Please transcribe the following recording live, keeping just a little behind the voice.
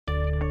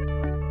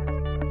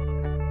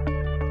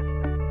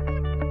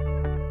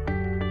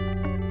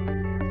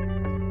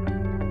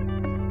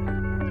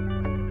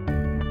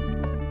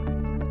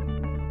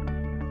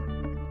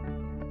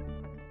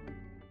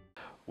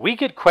We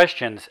get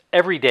questions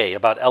every day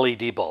about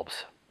LED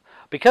bulbs.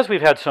 Because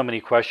we've had so many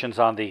questions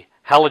on the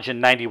halogen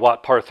 90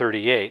 watt Par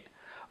 38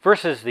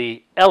 versus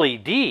the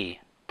LED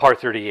Par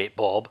 38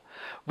 bulb,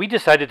 we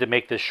decided to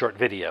make this short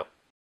video.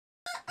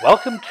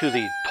 Welcome to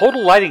the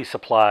Total Lighting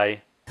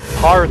Supply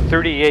Par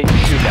 38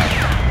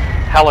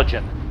 Shootout,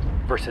 halogen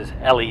versus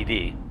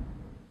LED.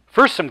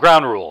 First, some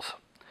ground rules.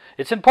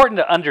 It's important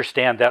to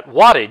understand that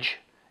wattage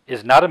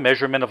is not a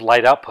measurement of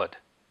light output.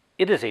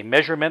 It is a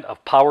measurement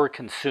of power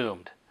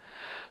consumed.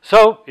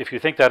 So, if you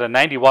think that a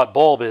 90 watt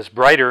bulb is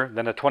brighter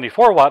than a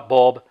 24 watt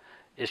bulb,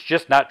 it's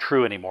just not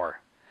true anymore.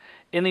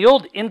 In the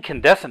old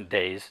incandescent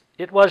days,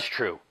 it was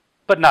true,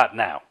 but not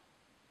now.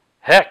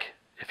 Heck,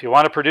 if you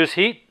want to produce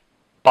heat,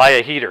 buy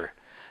a heater.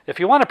 If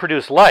you want to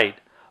produce light,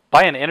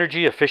 buy an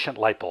energy efficient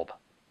light bulb.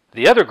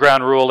 The other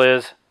ground rule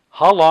is,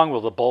 how long will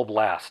the bulb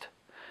last?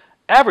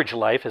 Average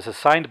life is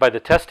assigned by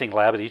the testing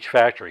lab at each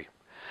factory.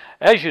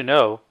 As you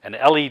know, an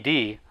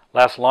LED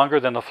lasts longer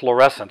than a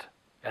fluorescent,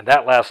 and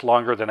that lasts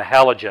longer than a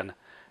halogen,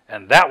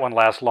 and that one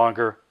lasts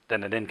longer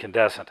than an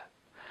incandescent.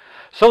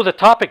 So the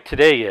topic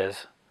today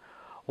is,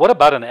 what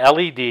about an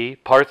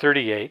LED Par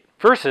 38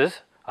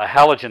 versus a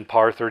halogen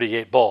Par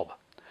 38 bulb?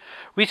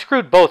 We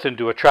screwed both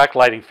into a track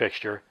lighting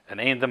fixture and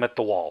aimed them at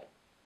the wall.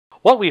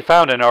 What we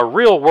found in our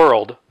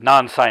real-world,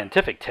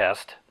 non-scientific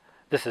test,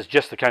 this is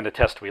just the kind of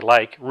test we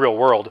like,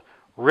 real-world,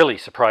 really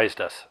surprised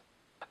us.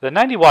 The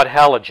 90 watt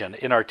halogen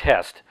in our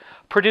test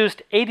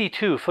produced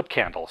 82 foot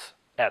candles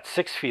at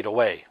 6 feet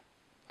away.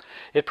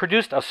 It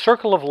produced a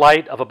circle of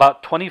light of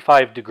about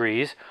 25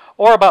 degrees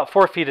or about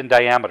 4 feet in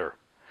diameter.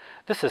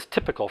 This is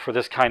typical for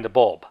this kind of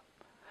bulb.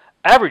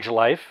 Average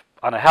life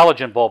on a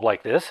halogen bulb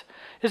like this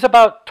is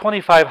about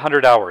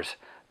 2,500 hours,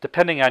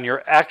 depending on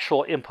your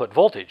actual input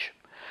voltage.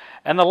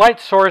 And the light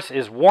source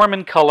is warm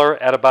in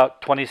color at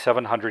about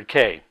 2700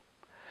 K.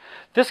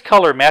 This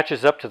color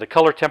matches up to the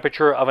color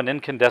temperature of an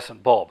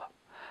incandescent bulb.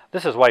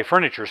 This is why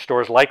furniture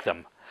stores like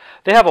them.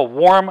 They have a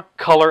warm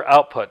color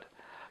output,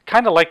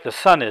 kind of like the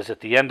sun is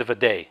at the end of a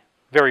day,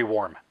 very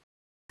warm.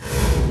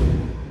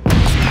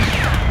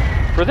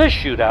 For this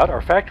shootout,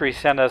 our factory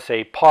sent us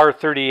a Par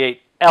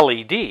 38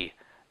 LED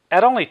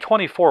at only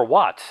 24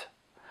 watts.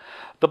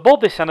 The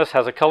bulb they sent us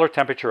has a color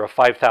temperature of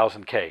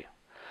 5000 K.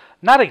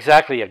 Not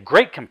exactly a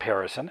great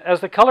comparison, as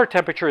the color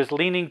temperature is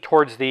leaning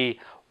towards the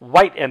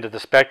white end of the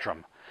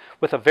spectrum,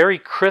 with a very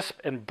crisp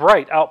and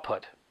bright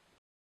output.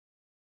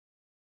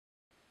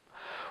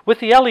 With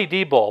the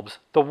LED bulbs,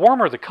 the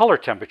warmer the color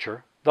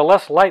temperature, the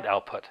less light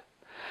output.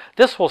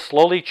 This will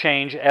slowly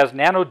change as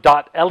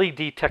nanodot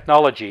LED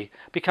technology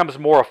becomes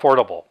more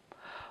affordable.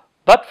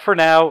 But for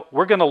now,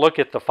 we're going to look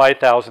at the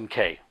 5000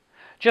 K.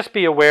 Just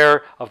be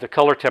aware of the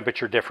color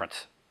temperature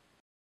difference.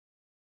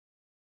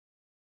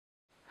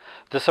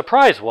 The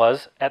surprise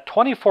was, at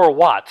 24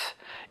 watts,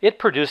 it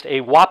produced a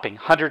whopping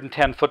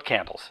 110 foot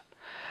candles,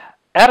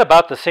 at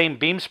about the same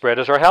beam spread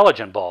as our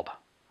halogen bulb.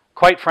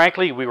 Quite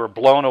frankly, we were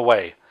blown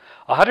away.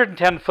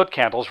 110 foot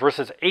candles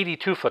versus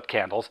 82 foot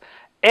candles,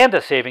 and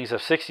a savings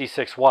of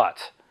 66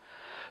 watts.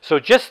 So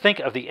just think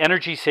of the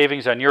energy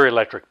savings on your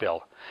electric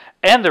bill,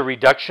 and the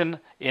reduction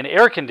in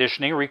air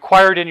conditioning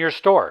required in your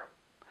store.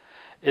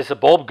 Is the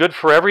bulb good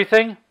for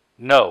everything?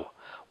 No.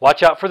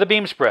 Watch out for the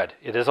beam spread.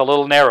 It is a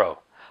little narrow.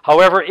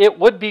 However, it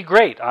would be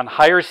great on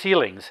higher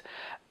ceilings,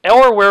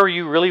 or where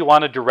you really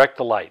want to direct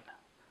the light.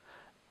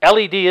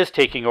 LED is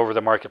taking over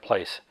the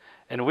marketplace,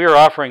 and we are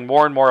offering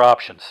more and more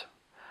options.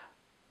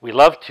 We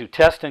love to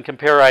test and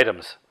compare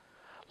items.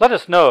 Let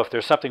us know if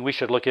there's something we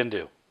should look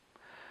into.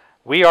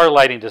 We are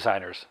lighting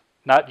designers,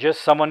 not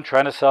just someone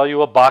trying to sell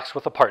you a box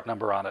with a part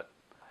number on it.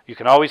 You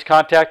can always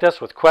contact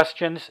us with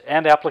questions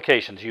and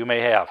applications you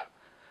may have.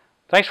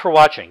 Thanks for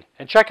watching,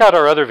 and check out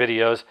our other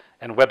videos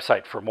and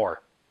website for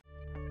more.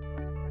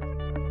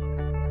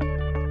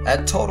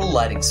 At Total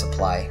Lighting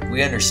Supply,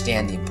 we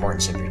understand the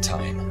importance of your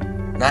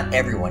time. Not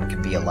everyone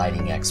can be a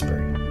lighting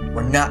expert.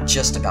 We're not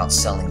just about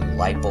selling you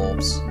light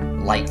bulbs,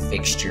 light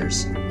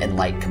fixtures, and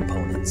light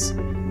components.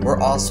 We're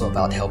also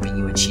about helping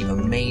you achieve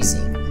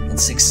amazing and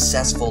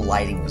successful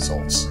lighting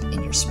results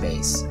in your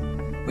space.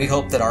 We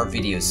hope that our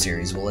video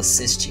series will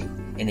assist you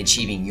in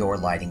achieving your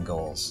lighting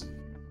goals.